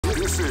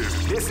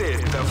This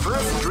is the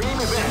first dream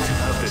event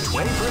of the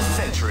 21st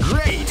century.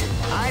 Great!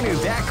 I knew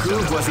that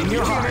groove was in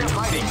your heart.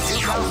 Fighting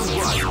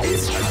 2001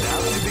 is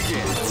about to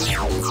begin.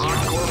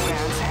 Hardcore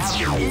fans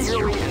have been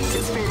eagerly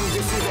anticipating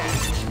this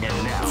event, and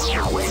now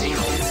the waiting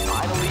is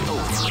finally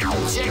over.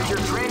 Check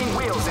your training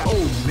wheels out.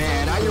 Oh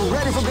man, are you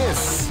ready for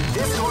this?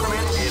 This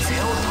tournament is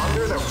held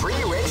under the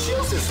free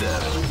ratio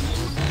system.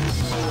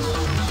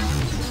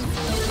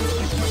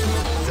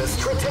 The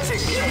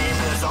strategic game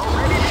has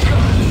already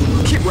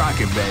begun. Keep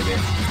rocking, baby.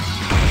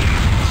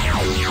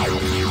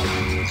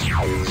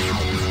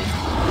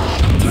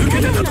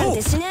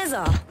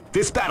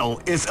 This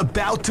battle is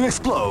about to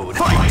explode.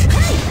 Fight! Wow,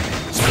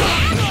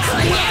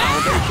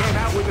 they came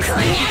out with a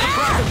sneaky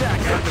surprise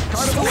attack at the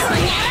start of the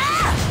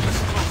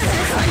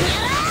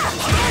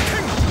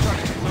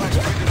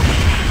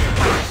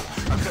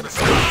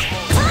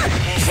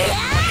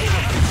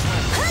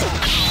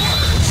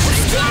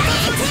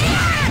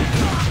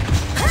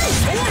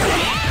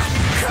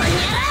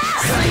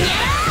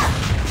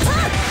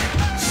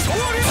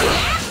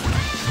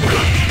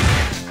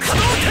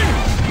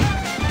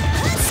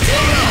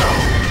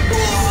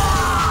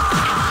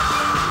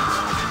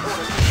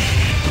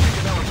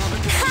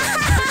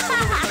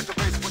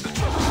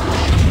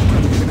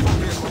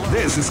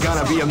This is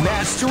gonna be a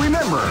match to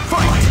remember.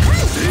 Fight!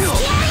 Deal!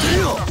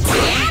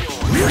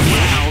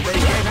 Wow, they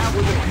came out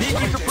with a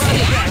sneaky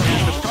surprise attack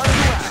at the start of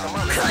the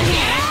round.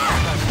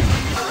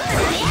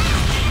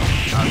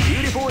 A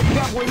beautiful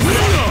example.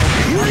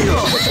 Here we go!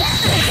 Beautiful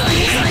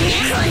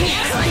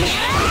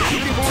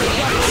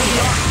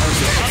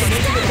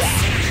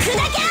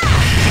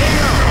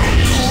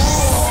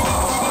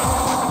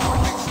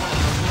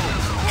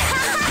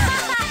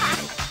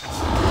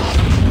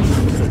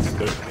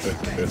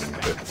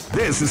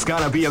This is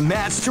gonna be a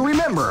match to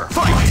remember.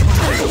 Fight!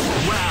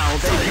 Wow,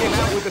 they came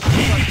out with a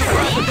sneaky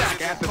surprise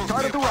attack at the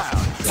start of the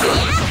round.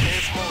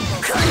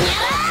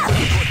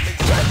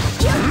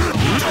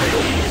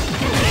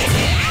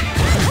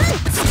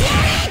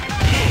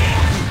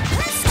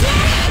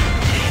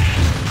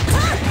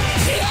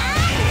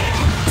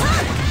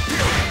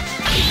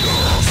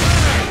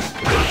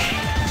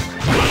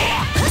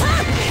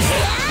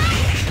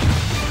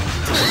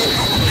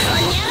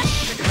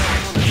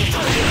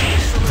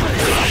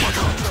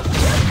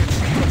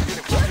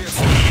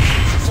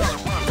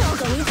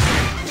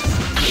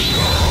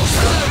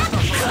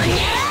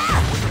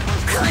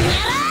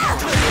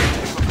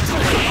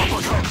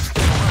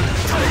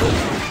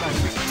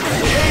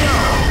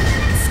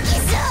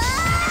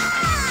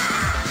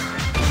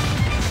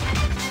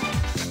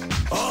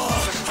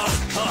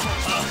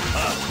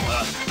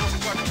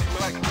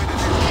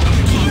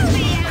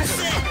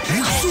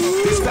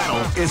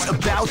 Is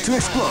about to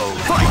explode.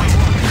 Fight!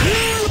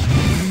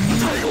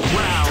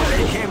 Wow,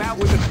 they came out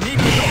with a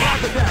sneaky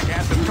surprise attack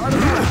at the start of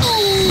the round.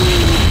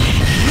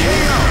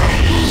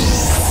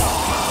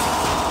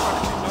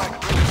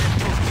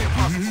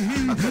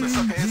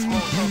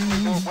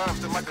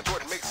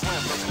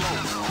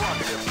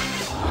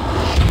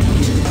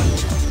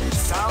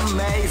 Some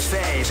may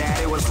say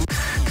that it was...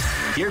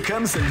 Here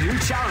comes a new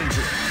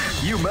challenger.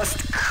 You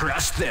must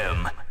crush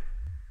them.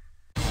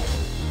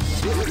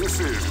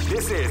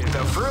 This is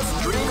the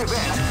first dream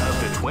event of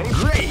the 20...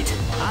 Great!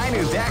 I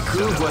knew that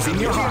groove was in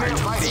your heart.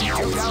 Fighting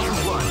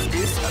 2001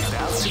 is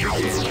about to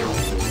begin.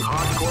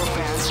 Hardcore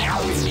fans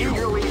have been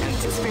eagerly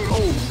anticipating...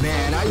 Oh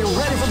man, are you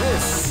ready for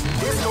this?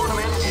 This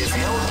tournament is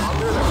held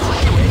under the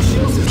free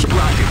ratio system. Keep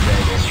rocking,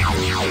 baby.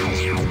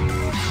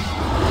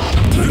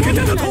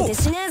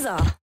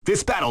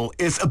 This battle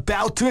is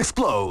about to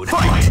explode.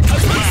 Fight!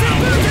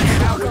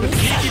 Now with a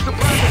sneaky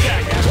surprise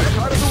attack at the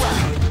start of the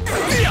round.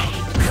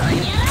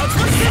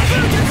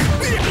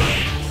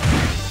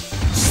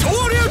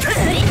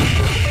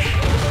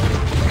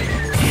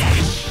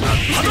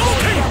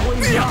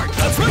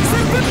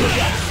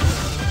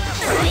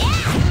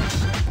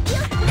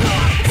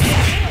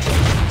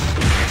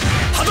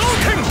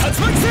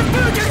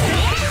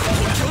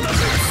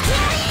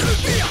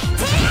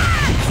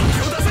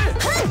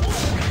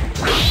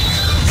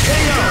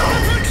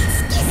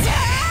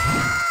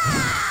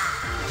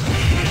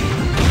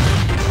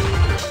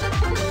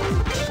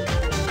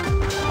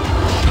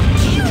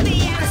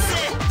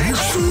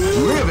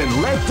 Live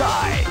and let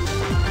die!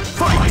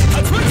 Fight! Came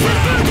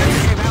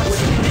out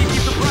with a sneaky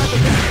surprise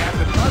attack at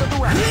the start of the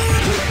round.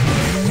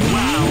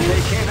 Wow,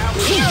 they came out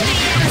with a sneaky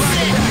surprise attack at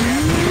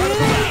the start of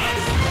the round.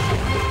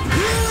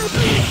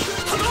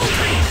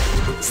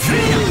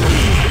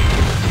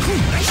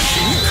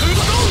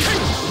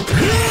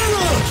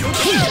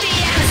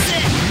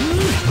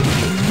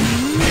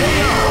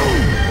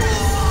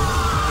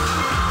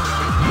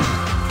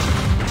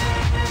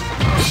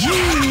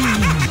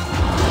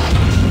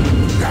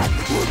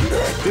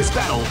 This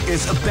battle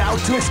is about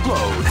to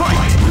explode. Fight!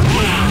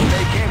 Wow,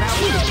 they came out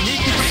with a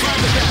sneaky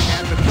surprise attack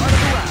at the start of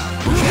the round.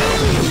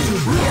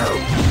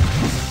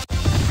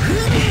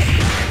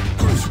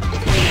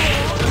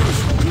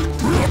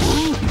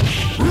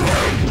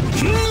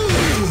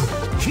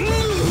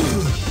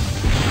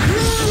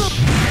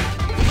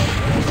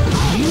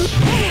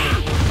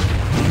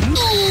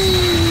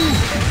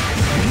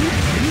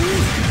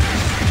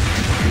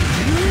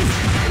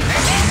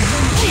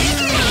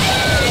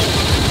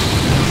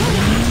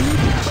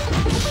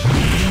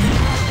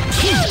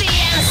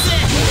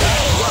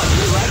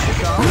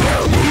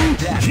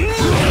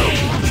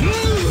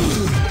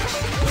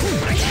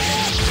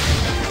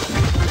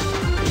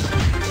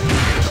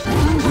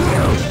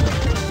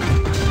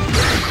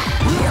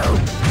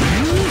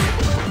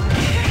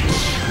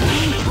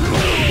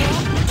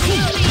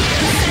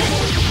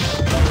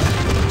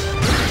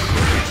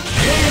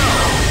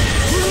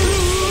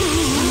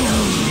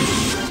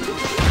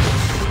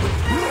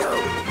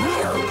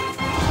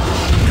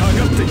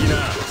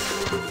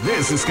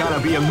 This is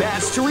gonna be a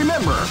match to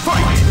remember.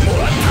 Fight!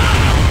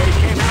 They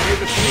came out with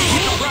the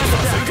surprise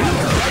attack at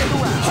the start of the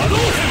round.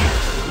 Hadouken!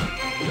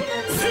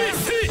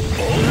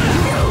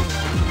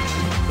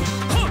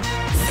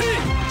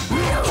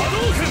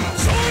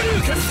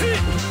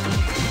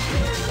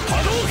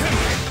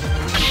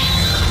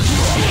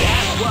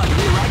 That's what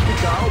we like to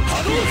call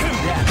Hadouken!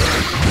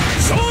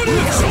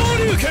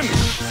 Shoryuken!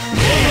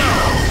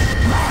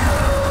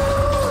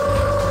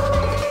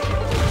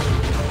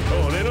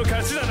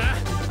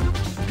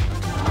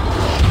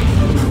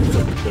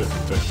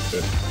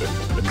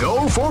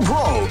 Go for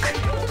broke!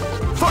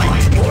 Fight!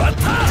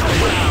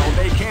 Wow,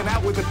 they came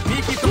out with a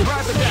peaky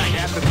surprise attack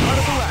at the start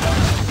of the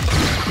round.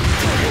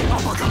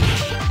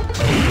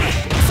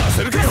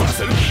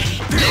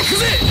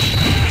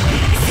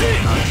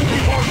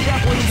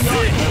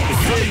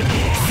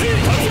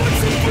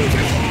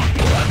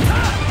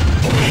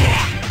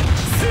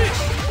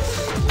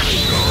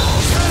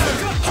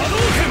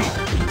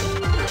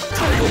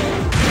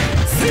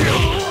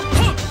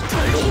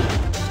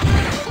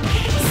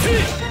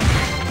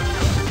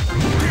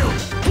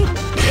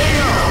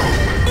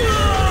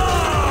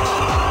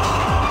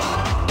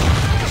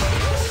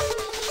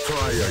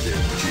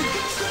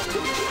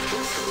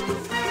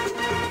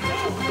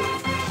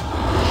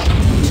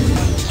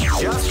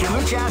 Just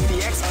look at the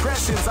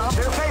expressions on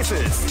their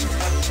faces.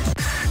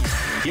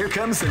 Here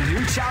comes a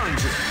new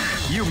challenger.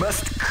 You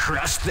must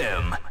crush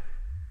them.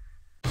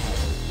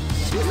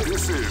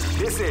 This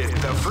is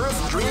the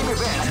first dream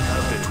event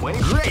of the 20.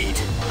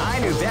 Great! I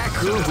knew that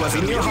groove was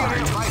in your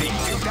heart. Fighting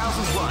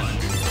 2001.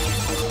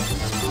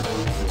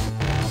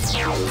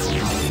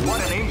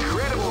 What an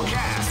incredible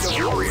cast of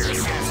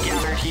warriors has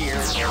gathered here.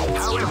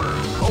 However,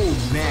 oh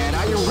man,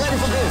 are you ready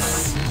for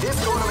this? This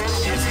tournament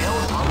is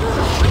held under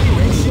the free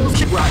ratio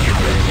kick rocket.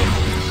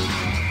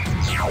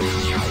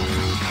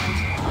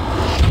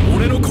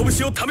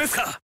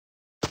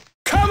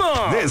 Come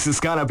on! This is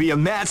gonna be a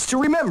match to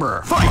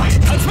remember. Fight!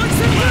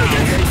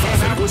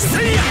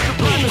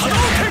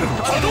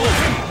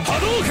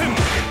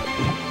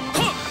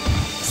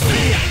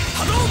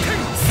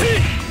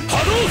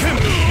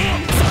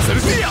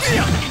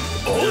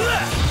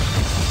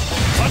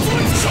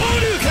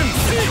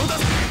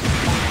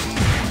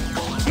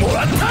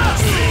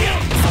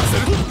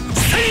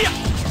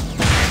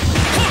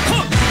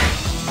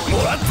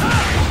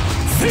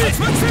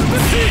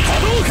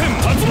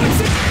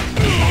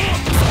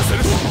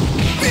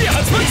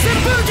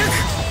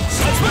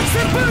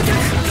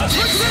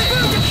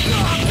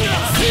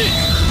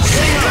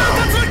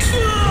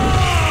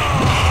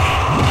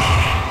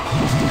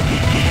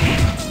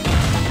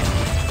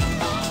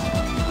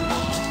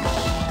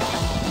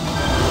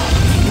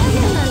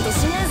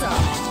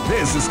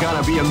 This is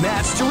gonna be a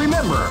match to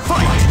remember.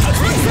 Fight!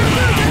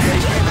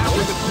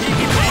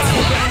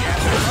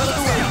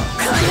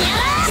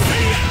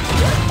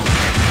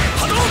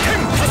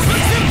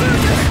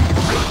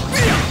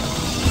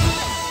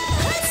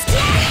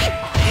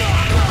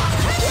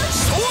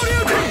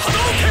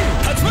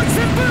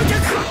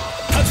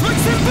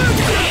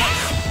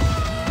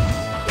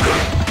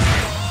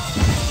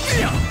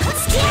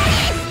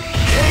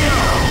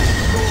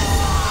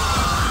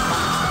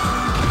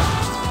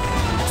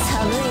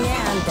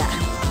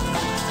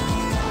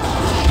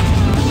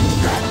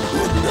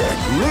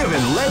 Live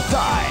and let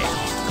die.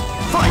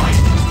 Fight!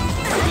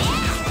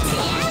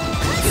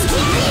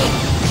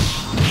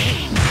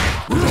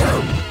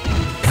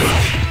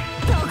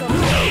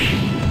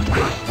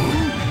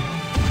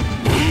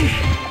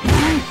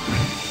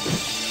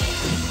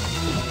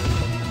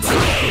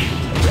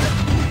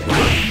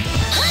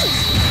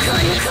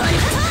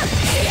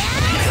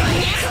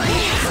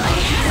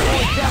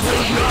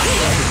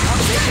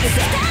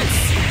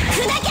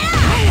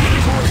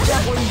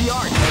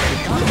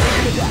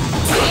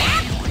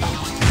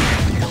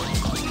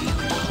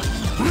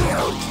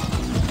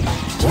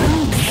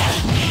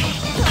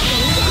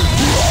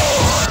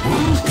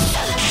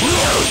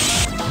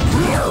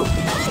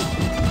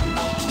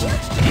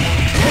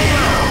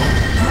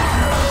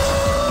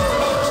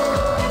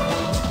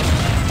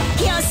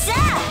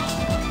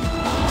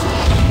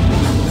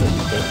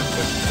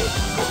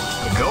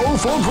 Go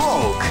for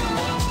broke!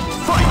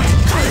 Fight!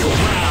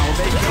 Wow,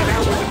 they came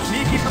out with a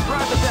sneaky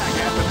surprise attack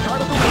at the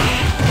start of the round.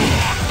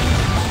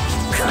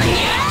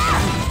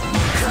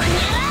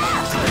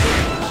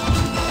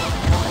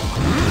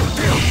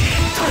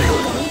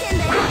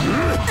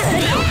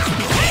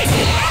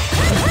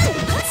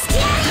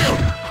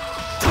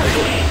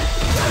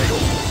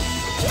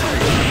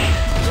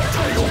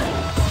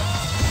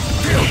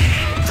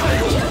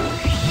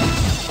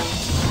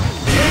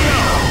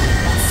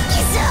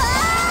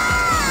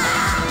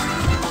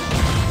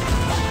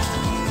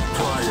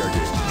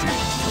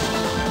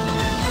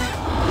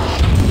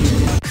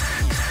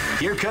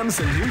 Here comes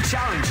a new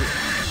challenger.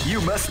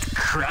 You must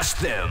crush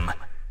them.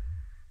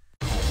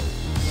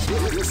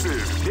 This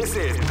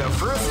is the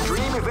first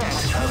dream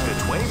event of the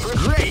 21st.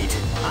 Great!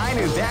 I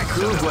knew that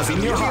groove was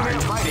in your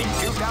heart. Fighting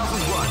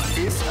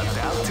 2001 is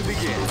about to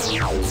begin.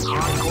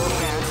 Hardcore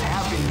fans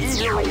have been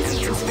eagerly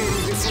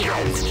anticipating this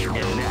event.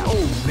 And now,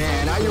 oh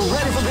man, are you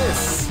ready for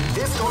this?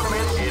 This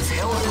tournament is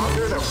held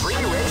under the free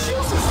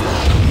ratio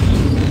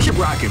system. Keep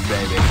rocking,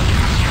 baby.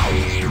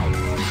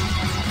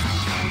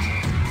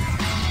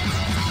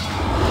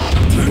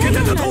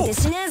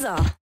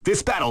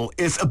 This battle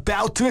is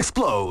about to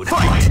explode.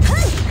 Fight!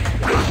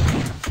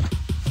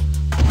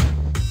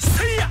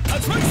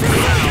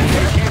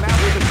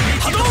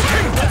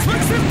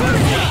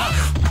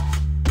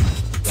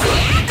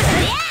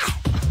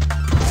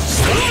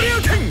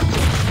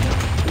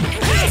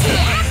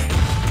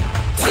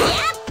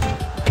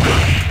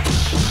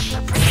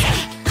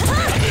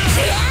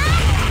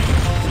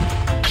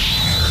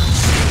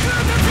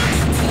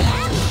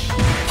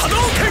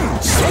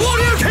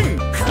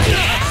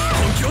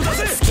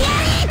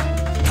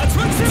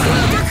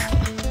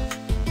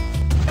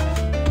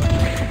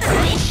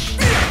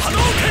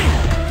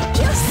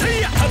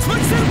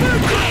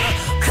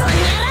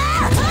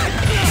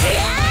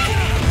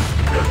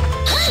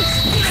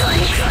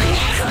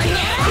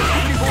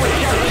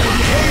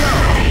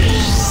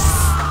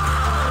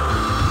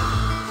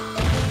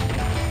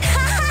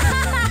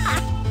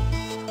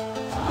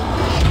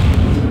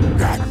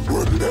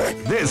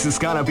 This is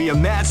gonna be a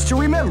match to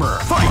remember.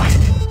 Fight!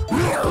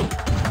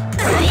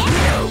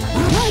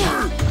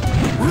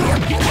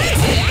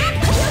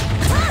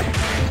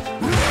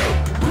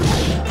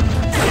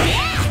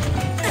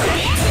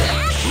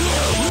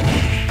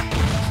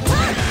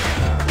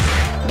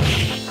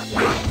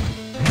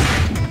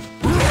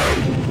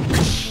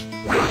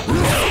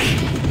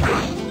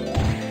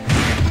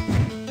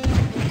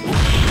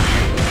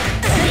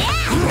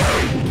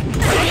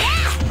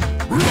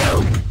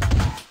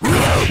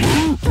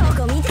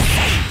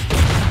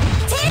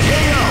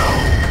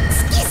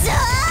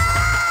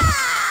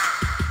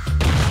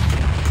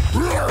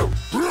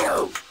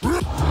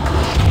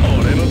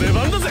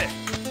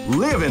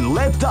 Live and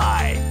let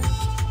die.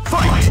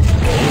 Fight!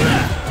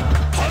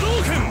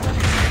 Hadouken!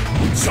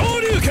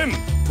 Shoryuken!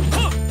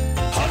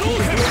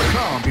 Hadouken!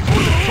 Calm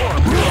before the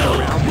storm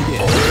round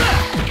begins.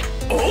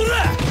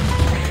 Ora!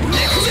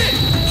 Nikuze!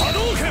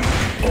 Hadouken!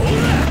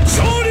 Ora!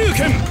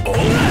 Shoryuken!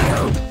 Ora!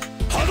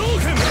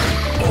 Hadouken!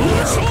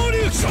 Ora!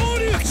 Shoryuken!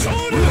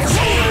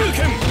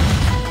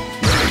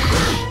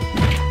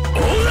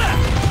 Ora!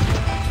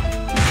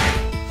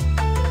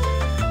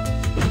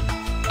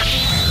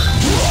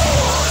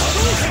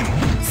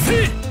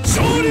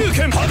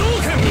 Shoryuken!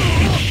 Hadouken!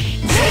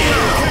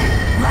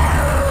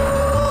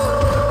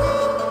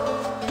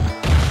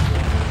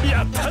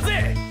 Yatta ze!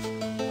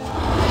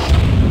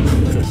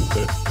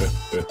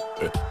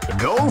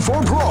 Go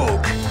for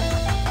broke!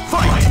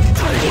 Fight!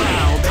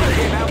 Wow,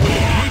 taking out with a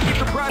sneaky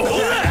surprise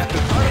attack at the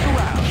start of the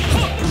round.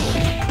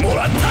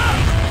 Moratta!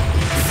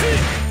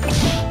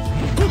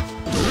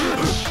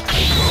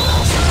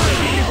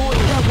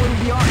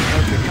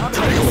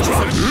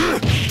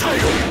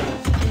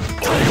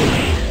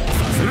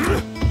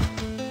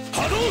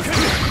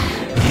 Hadouken!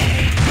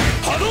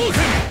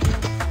 Hadouken!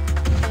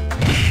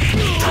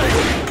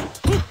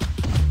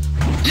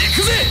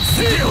 Ikuze!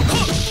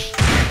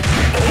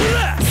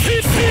 Ora!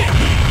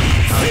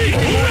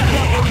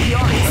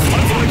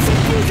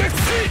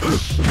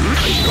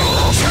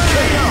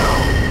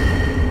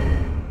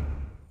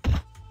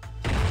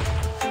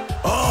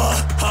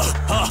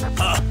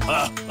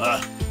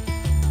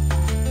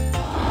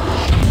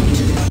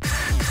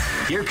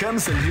 Here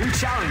comes a new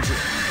challenger.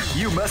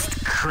 You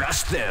must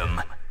crush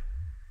them.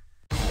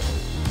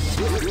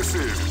 This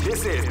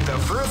is the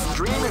first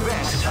dream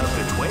event of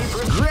the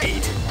 21st.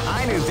 Great!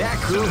 I knew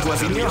that groove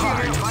was in your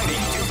heart.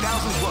 Fighting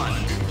 2001.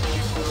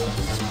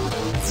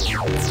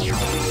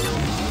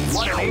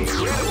 What an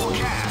incredible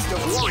cast of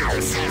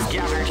warriors has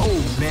gathered.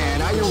 Oh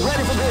man, are you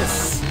ready for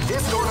this?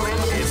 This tournament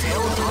is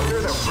held under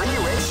the free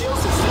ratio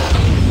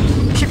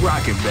system. Keep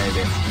rocking,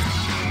 baby.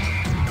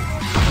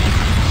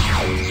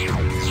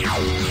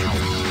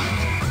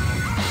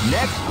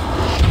 Next.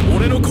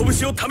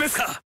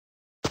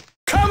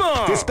 Come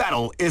on! This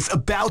battle is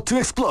about to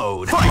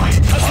explode. Fight!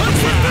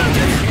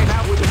 Came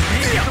out with a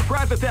sneaky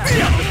surprise attack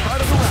at the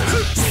start of the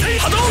round.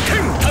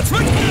 Hadouken!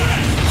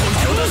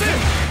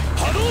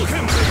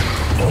 Hadouken!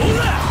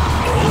 Ora!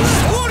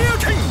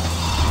 Shoryuken!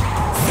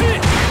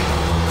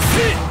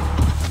 Hadouken!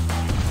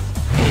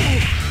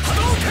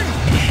 Hadouken!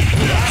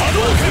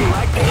 Hadouken!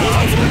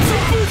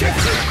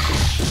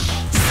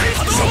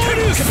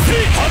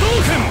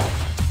 Hadouken!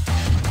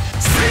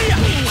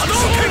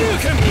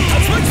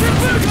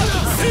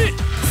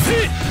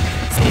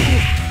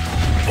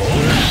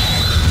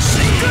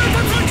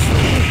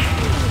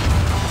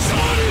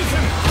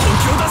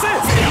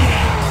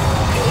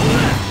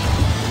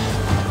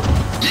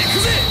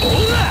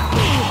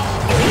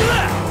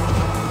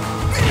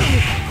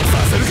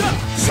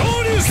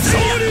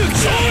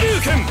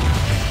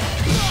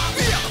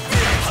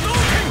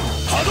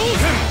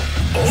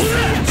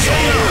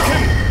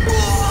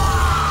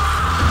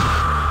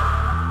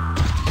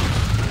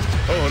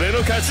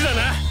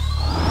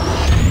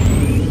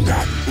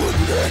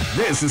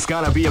 This is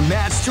gonna be a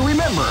match to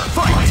remember.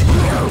 Fight!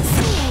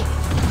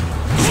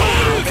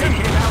 Hadouken!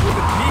 Came out with a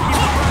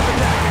sneaky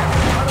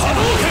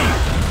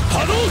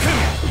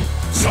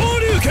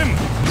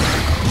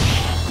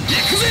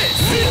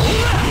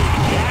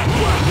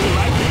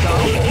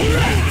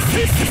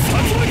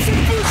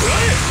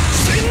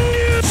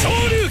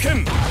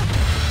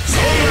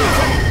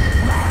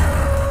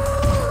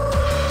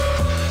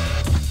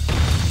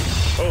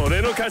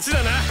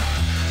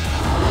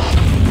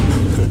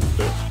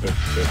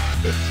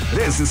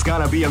This is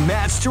gonna be a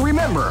match to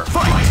remember.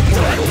 Fight! Wow,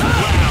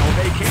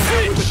 they came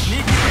out with a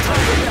sneaky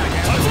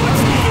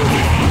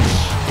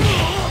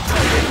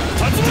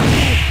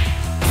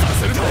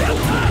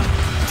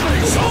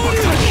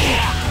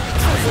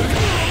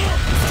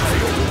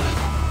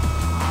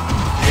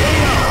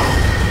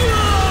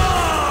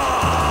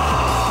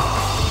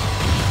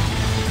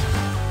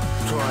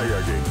Try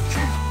again.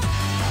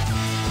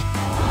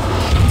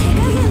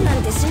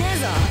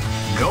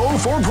 Go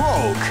for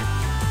broke.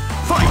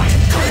 Fight!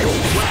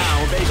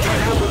 Wow, they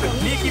came out with a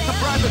sneaky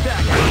surprise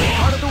attack at the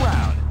start of the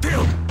round.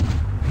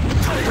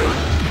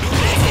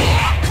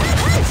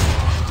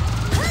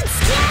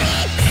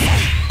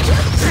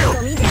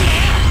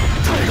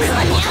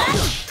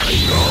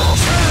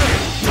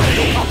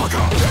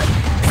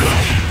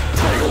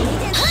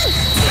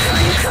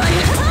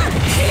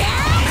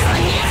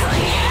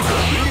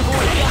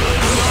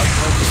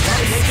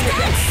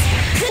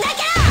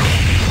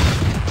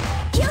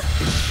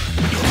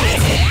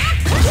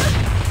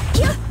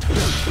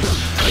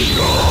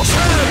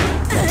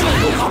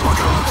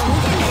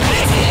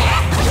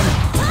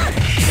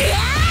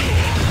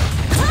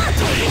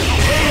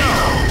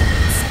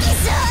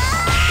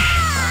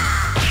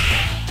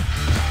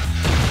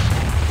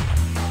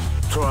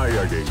 Try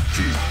again,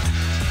 cheat.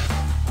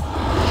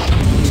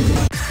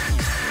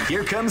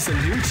 Here comes a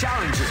new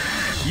challenger.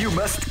 You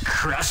must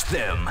crush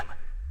them.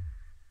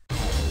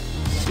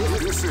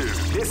 This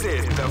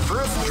is the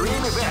first dream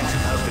event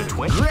of the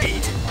 20.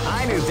 Great!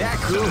 I knew that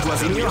groove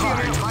was in your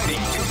heart.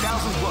 Fighting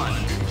 2001.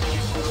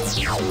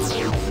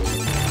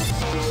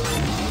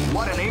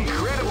 What an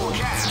incredible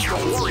cast the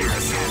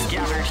Warriors has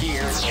gathered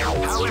here.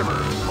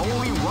 However,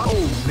 only one.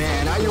 Oh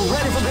man, are you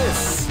ready for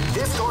this?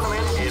 This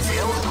tournament is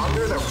held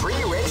under the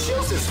free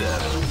ratio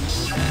system.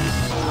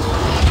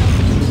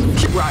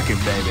 Keep rocking,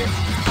 baby.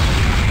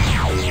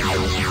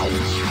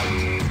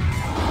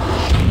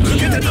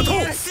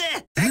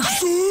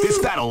 This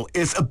battle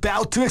is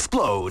about to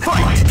explode.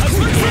 Fight!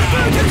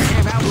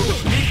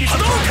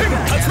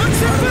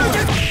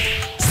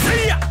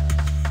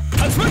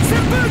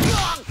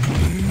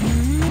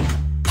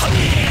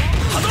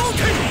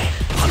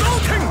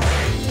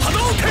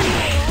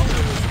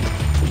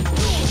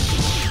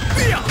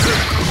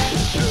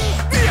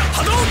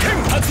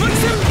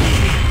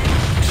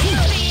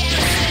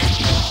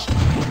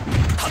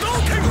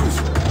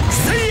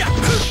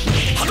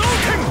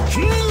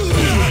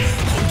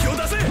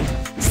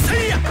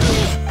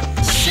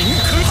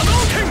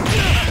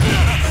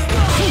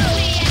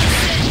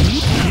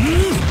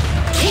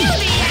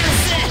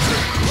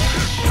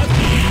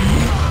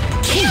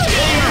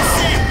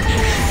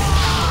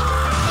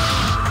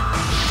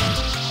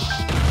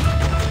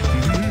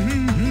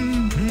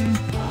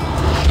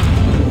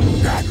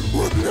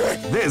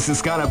 This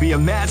is gonna be a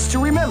match to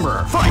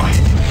remember. Fight!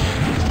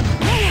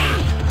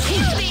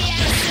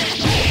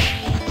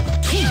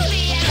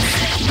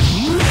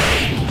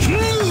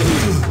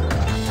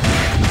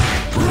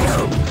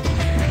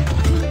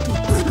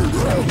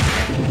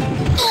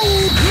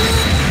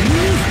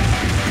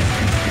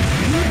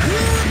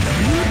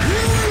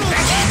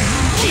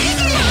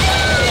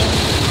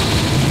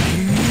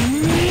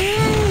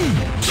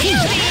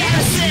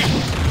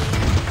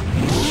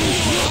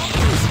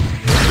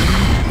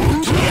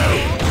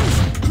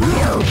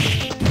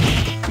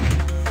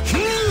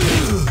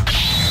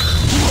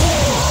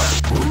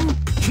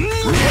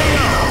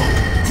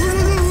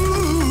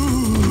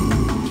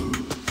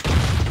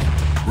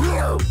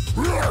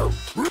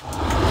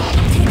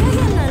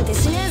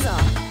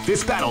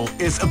 This battle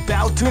is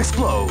about to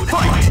explode.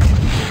 Fight!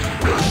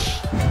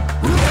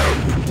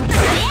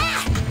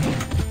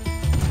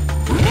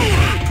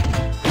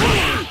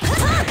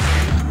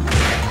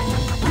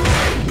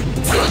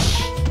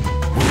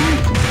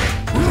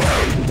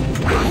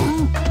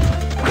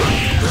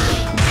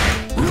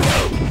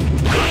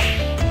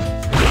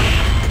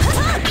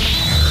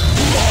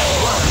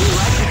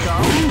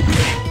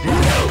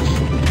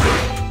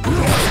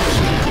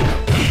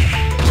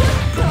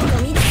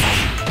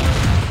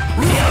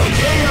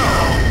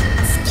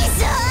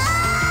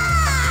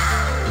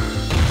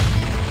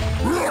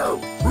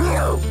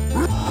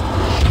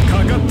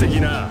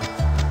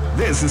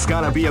 This is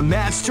gonna be a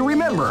match to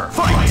remember.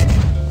 Fight!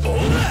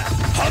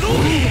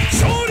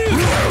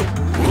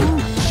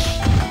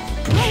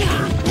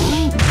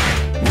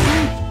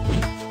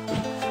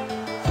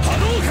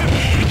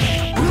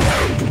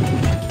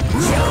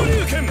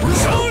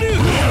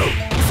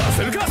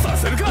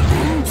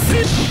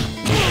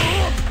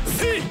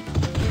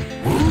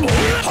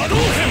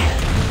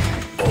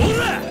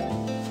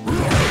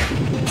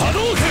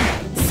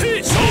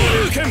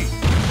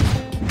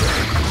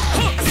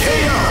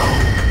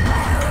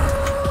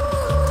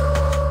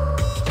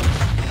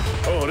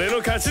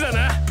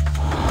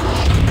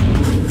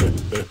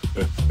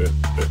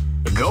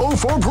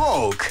 for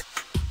broke.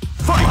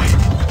 Fight!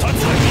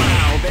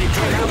 Wow, they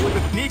came out with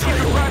a sneaky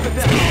surprise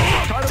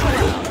attack. Start of the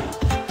round.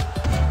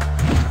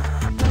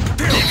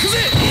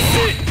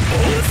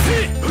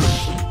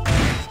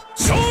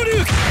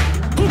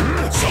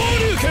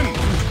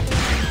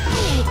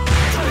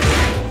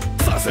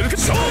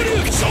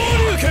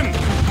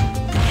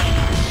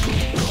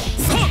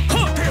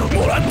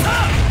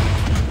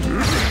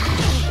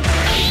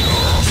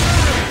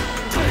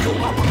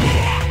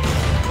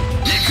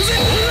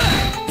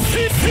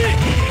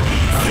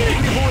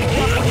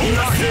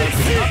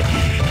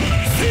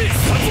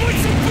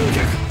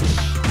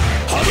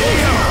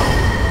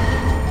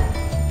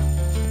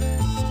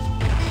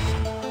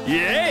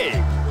 Yay!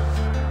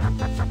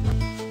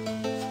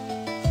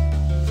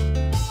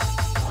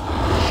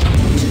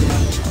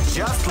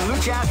 Just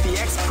look at the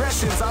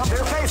expressions on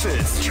their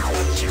faces. You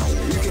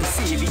can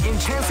see the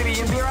intensity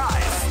in their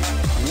eyes.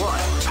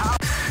 What power!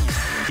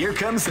 Here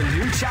comes a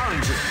new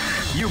challenger.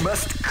 You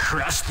must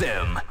crush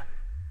them.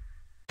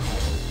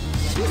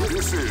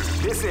 This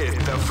is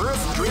the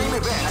first dream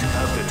event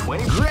of the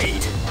 20.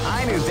 Great!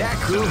 I knew that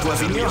groove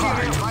was in your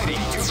heart. Fighting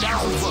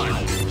 2001.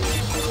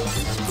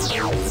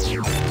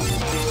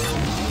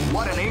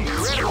 What an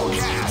incredible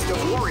cast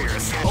of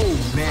warriors!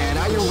 Oh man,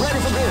 are you ready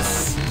for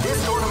this?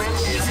 This tournament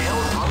is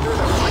held under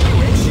the fighting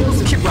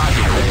ratios. Keep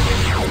rocking, baby.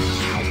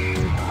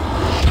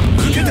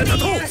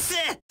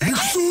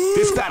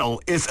 This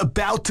battle is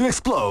about to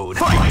explode.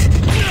 Fight!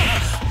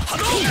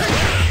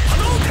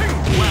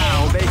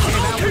 Wow, they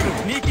came out with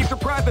a sneaky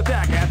surprise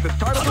attack at the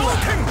start of the round.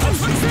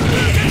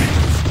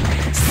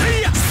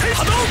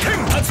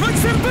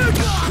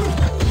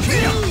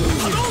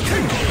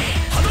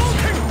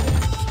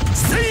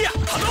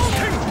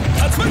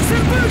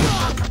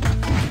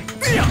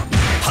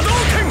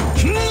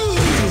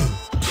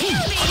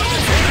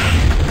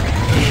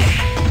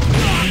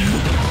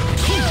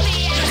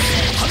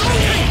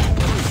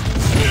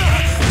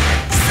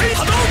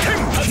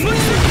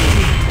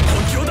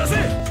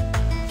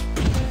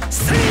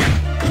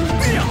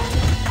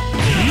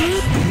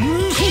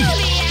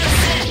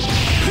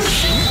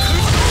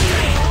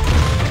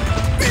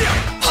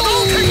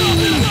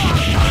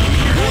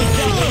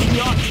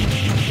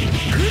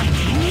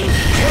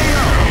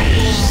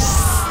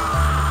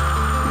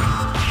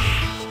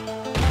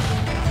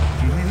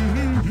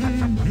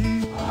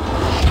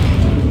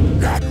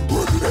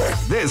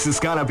 This is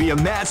gonna be a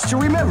match to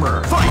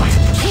remember. Fight!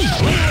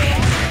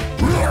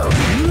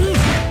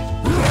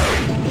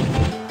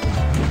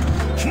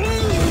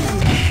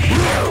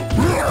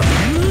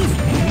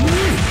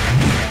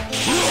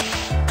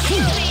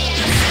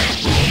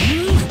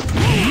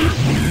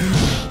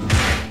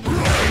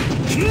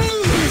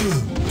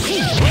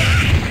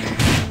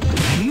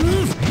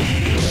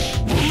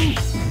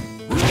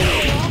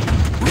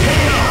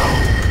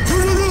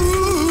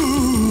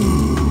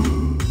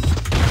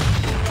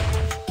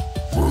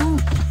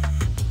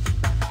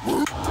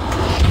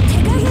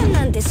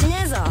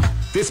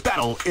 This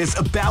battle is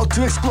about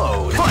to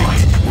explode.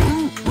 Fight!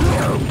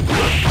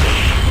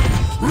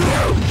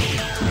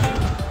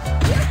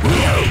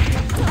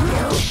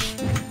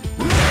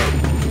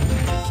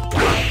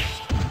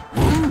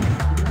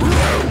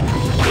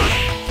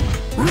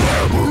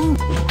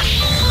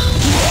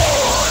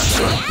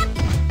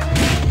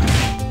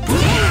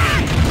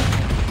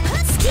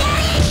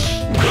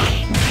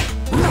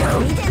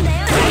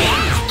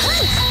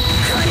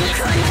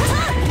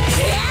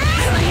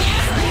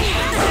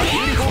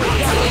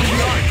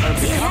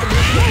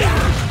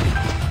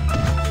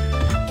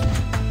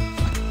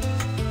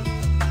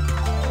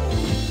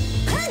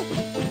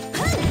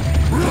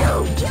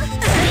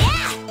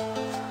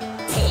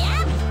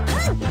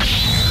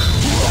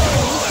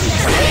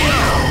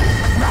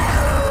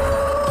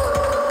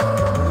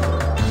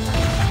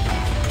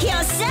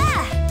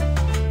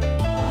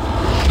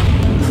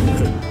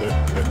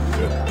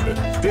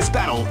 This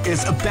battle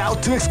is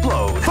about to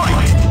explode.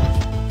 Fight!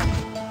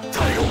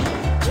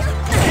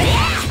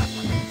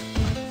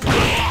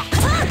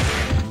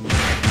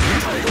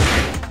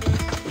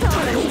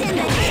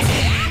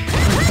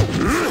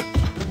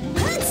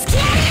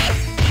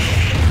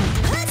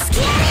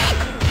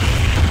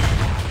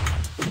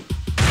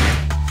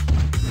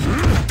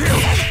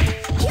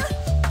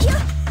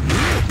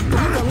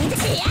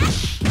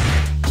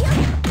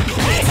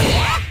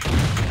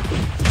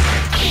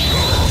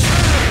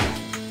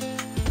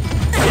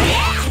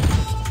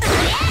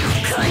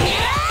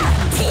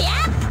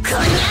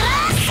 Konya!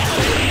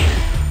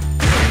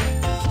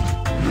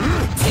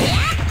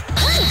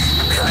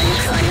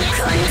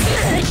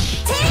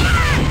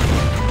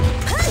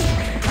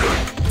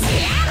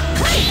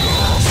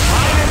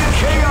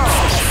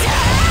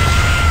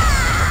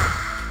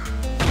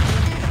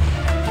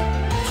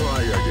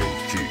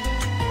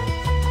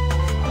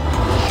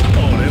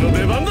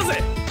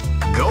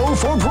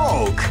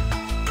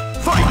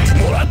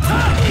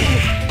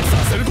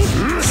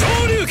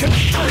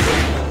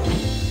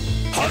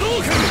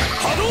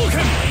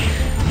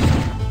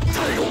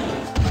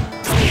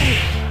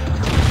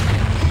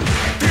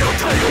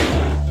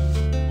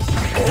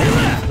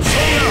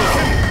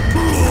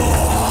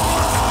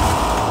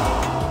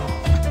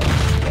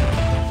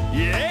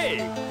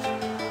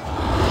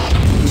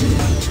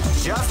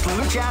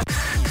 new challenger.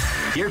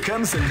 Here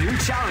comes a new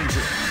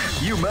challenger.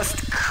 You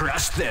must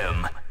crush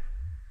them.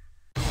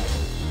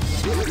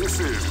 This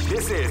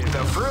is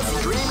the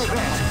first dream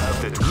event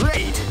of the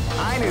great.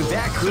 I knew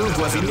that groove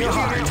was in your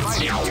heart.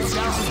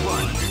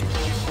 2001.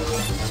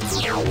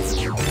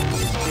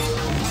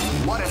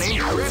 What an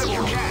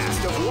incredible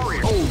cast of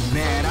warriors. Oh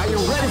man, are you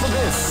ready for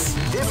this?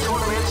 This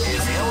tournament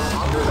is held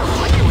under the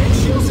Mighty Red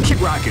Shields.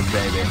 Keep rocking,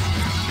 baby.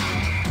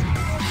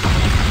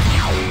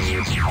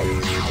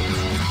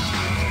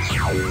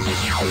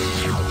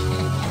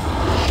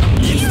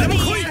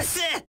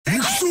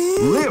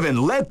 Live and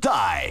let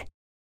die.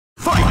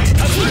 Fight!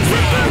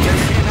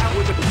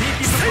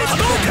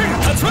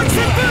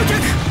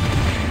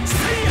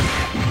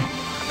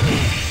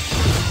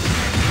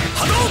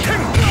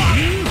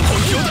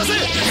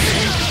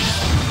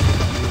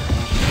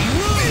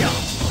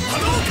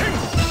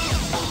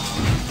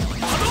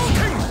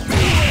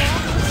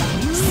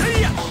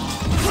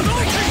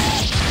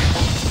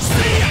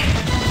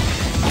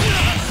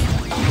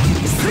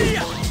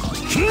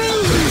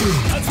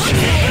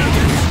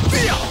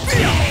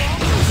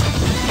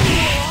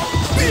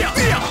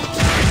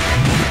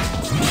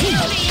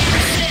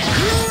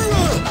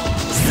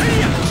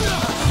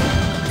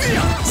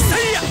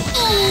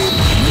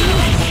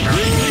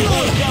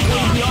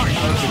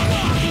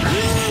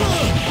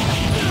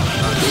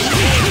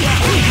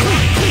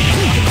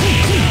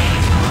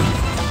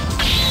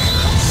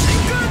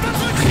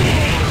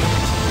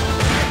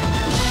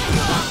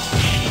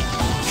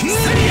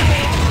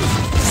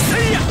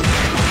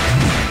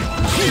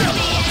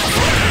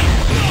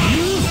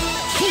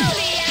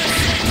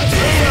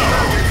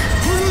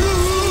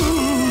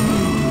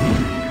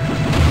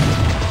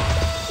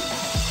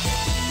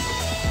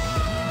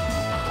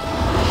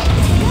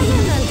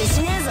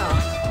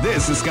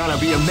 This is gonna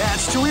be a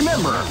match to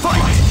remember.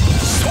 Fight!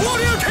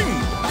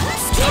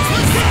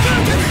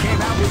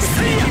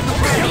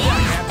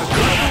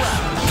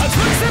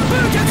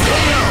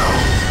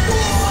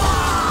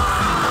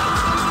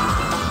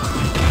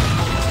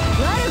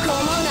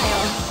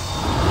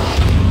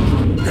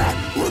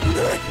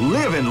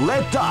 Live and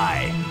let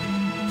die.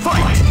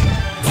 Fight!